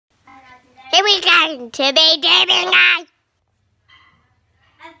Here we go to be doing a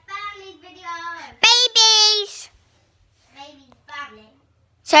family video. Babies. Baby's family.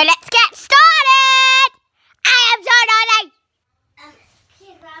 So let's get started. I am so naughty.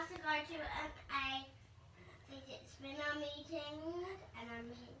 Kids are also going to a fidget spinner meeting, and I'm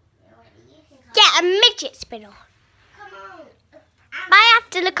here. You can come. Get a midget spinner. Come on. I have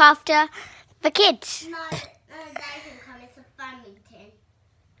to look after the kids. No, Dad can come. It's a fun meeting.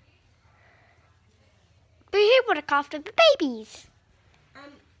 But who will look after the babies?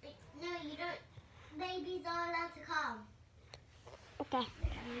 No, you don't. Babies are allowed to come. Okay.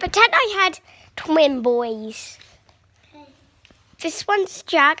 Pretend I had twin boys. Okay. This one's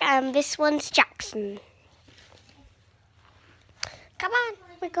Jack and this one's Jackson. Come on,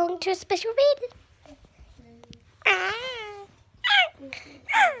 we're going to a special meeting.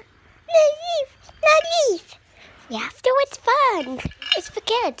 Leave. Yeah, after it's fun. It's for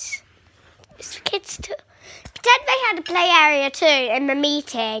kids. It's for kids too. Pretend they had a play area too in the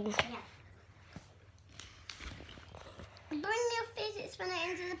meeting. Yeah. Bring your fidget spinner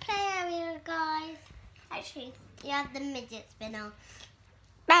into the play area, guys. Actually, you have the midget spinner.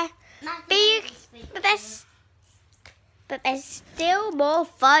 But there's still more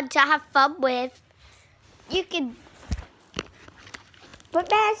fun to have fun with. But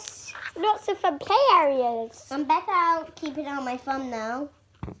there's lots of fun play areas. I'm back out. Keep it on my phone now.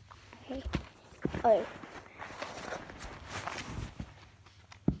 Okay. Oh.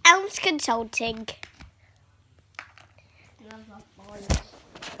 Elm's consulting.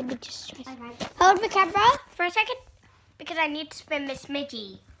 Let me just try. Okay. Hold the camera for a second because I need to spin Miss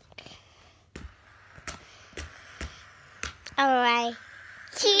Midgie. Alright.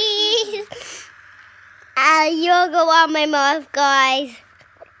 Cheese. Yoga on my mouth, guys.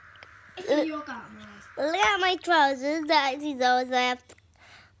 Look at my trousers. That's those left.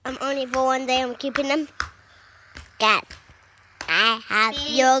 I'm only for one day. I'm keeping them. Guys, I have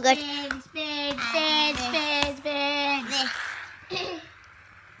yogurt. Spin.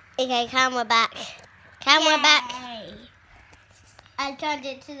 Okay, camera back. Camera back. I turned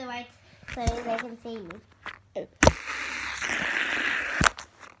it to the right so they can see you.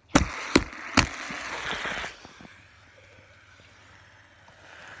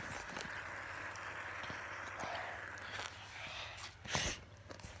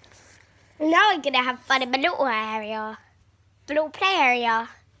 Now I'm going to have fun in my little area. The little play area.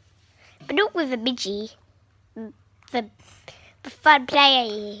 But not with a midgie. The fun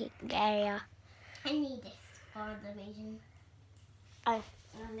play area. I need this for the meeting. Oh.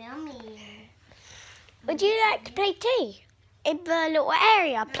 Yummy. Would you like to play too? In the little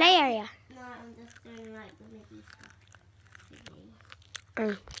area, play area? No, I'm just doing like the Mickey stuff.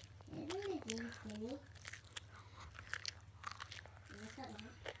 Mm.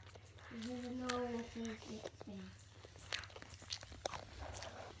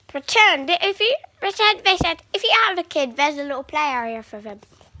 Pretend if you have a kid, there's a little play area for them.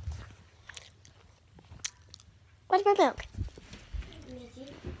 Where's my milk?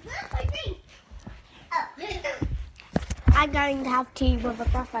 I'm going to have tea with a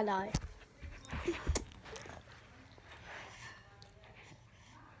buffalo.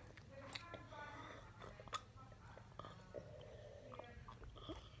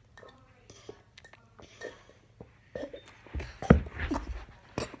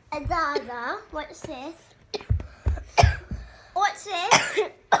 Azaza, what's this? What's this?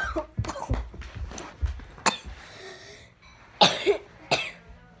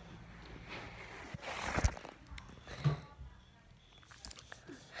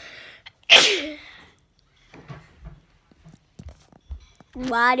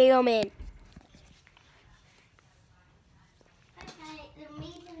 What do you mean? Okay, the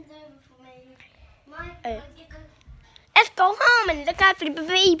meeting's over for me. Let's go home and look after the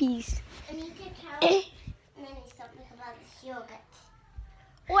babies. And you can tell Minnie something about this yogurt.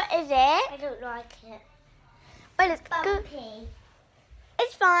 What is it? I don't like it. Well, it's good. Bumpy.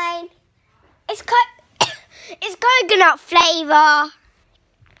 It's fine. It's it's coconut flavour.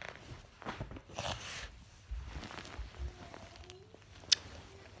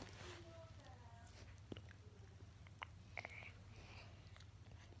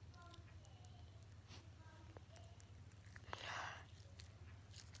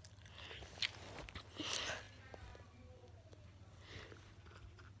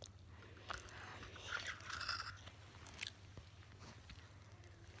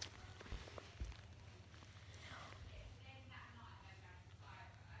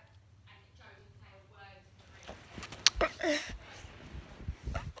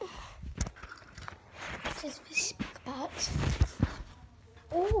 What does this speak about?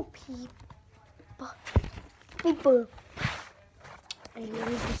 Oh, people. Beepo. And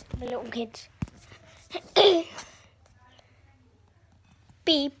just the little kids.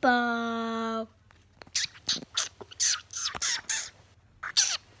 Beepo.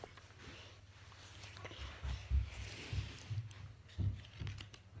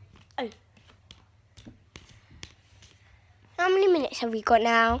 Oh. How many minutes have we got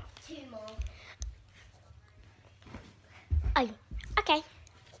now? 2 more. Oh, okay.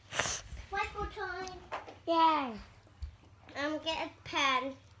 Whiteboard time. Yeah. Get a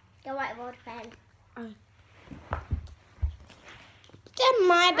pen. The whiteboard pen. Oh. They're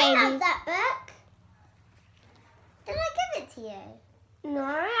my I have baby. that book. Did I give it to you? No,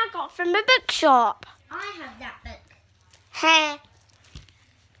 I got from the bookshop. I have that book. Hey.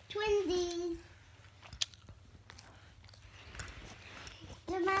 Twinsies.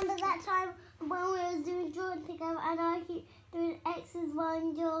 Remember that time when we were doing drawing together and I keep doing X's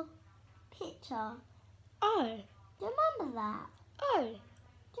around your picture? Oh. Do you remember that? Oh.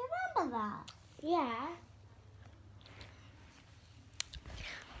 Do you remember that? Yeah.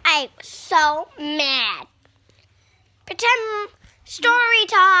 I was so mad. Pretend story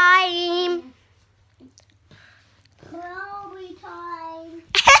time. Glory time.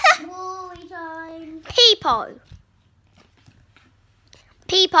 Glory time. Peepo.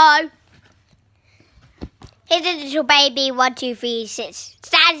 Peepo. Here's a little baby. 1, 2, 3, 6.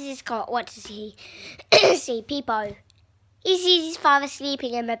 Stands his cot. What does he see? Peepo. He sees his father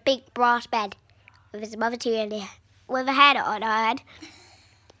sleeping in a big brass bed with his mother too with a head on her head.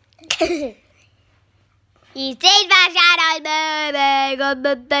 He sees my shadow moving on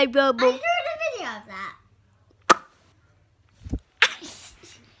the big I bubble. drew a video of that.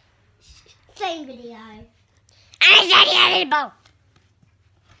 Same video. And it's only a little boat.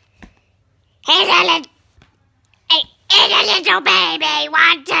 Here's a little baby.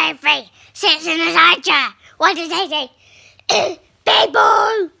 1, 2, 3. Sits in the side chair. What does he say? Big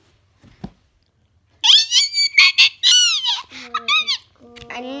boy.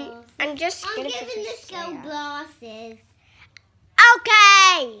 I'm just I'm gonna giving put this girl glasses.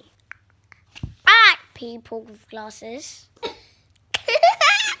 Okay. I like people with glasses.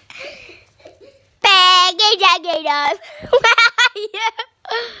 Baggy daggy dog.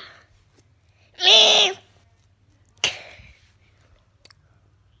 Leave.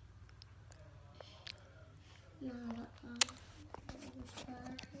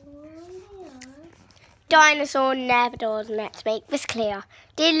 Dinosaur and Labradors, let's make this clear.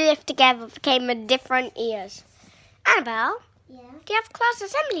 They lived together, became with different ears. Annabelle, Yeah. do you have class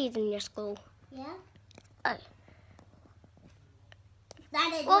assemblies in your school? Yeah. Oh.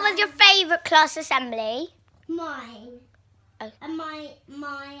 That is What was your favourite class assembly? mine? Oh. And my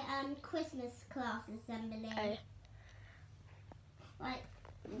Christmas class assembly. Oh. Like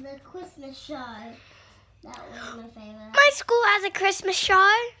the Christmas show. That was my favourite. My school has a Christmas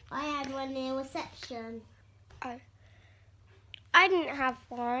show. I had one near reception. I didn't have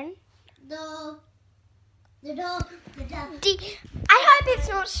one. The dog. I hope it's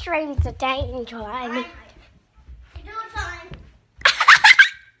not Stranger Danger. The door time.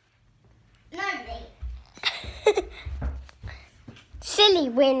 Nobody. Silly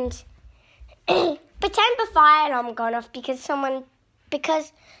wind. Pretend the fire alarm gone off because something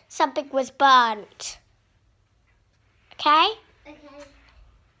was burnt. Okay? Okay.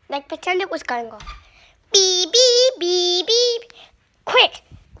 Like pretend it was going off. Beep beep beep beep. Quick,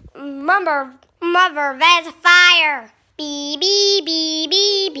 mother, there's a fire. Beep beep beep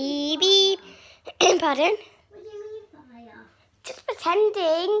beep beep beep. Pardon? What do you mean fire? Just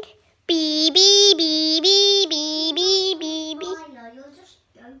pretending. Beep beep beep beep beep beep beep beep. I know, you're just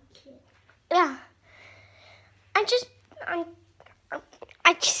joking. Yeah. I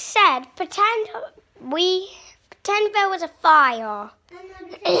just said pretend there was a fire. No,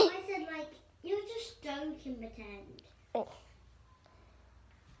 because I said like you're just joking, pretend. Oh.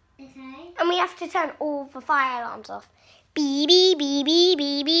 Okay. And we have to turn all the fire alarms off. Beep beep beep beep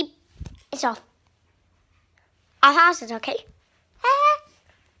beep beep. It's off. Our house is okay.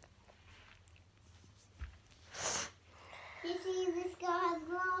 You see, this girl has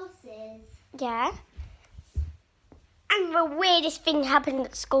glasses. Yeah. And the weirdest thing happened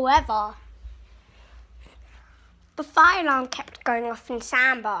at school ever. The fire alarm kept going off in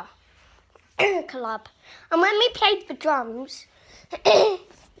Samba club. And when we played the drums,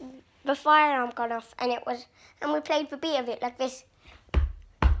 the fire alarm got off and we played the beat of it like this.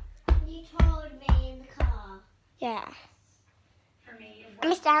 You told me in the car. Yeah.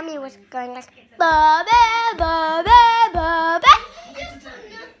 And Mr. Hamley was going like ba ba ba ba ba ba. Just turn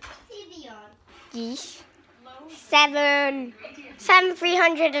the TV on. Yes. 7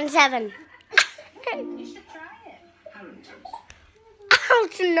 307. You should try it.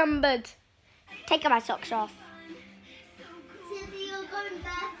 Outnumbered. Taking my socks off.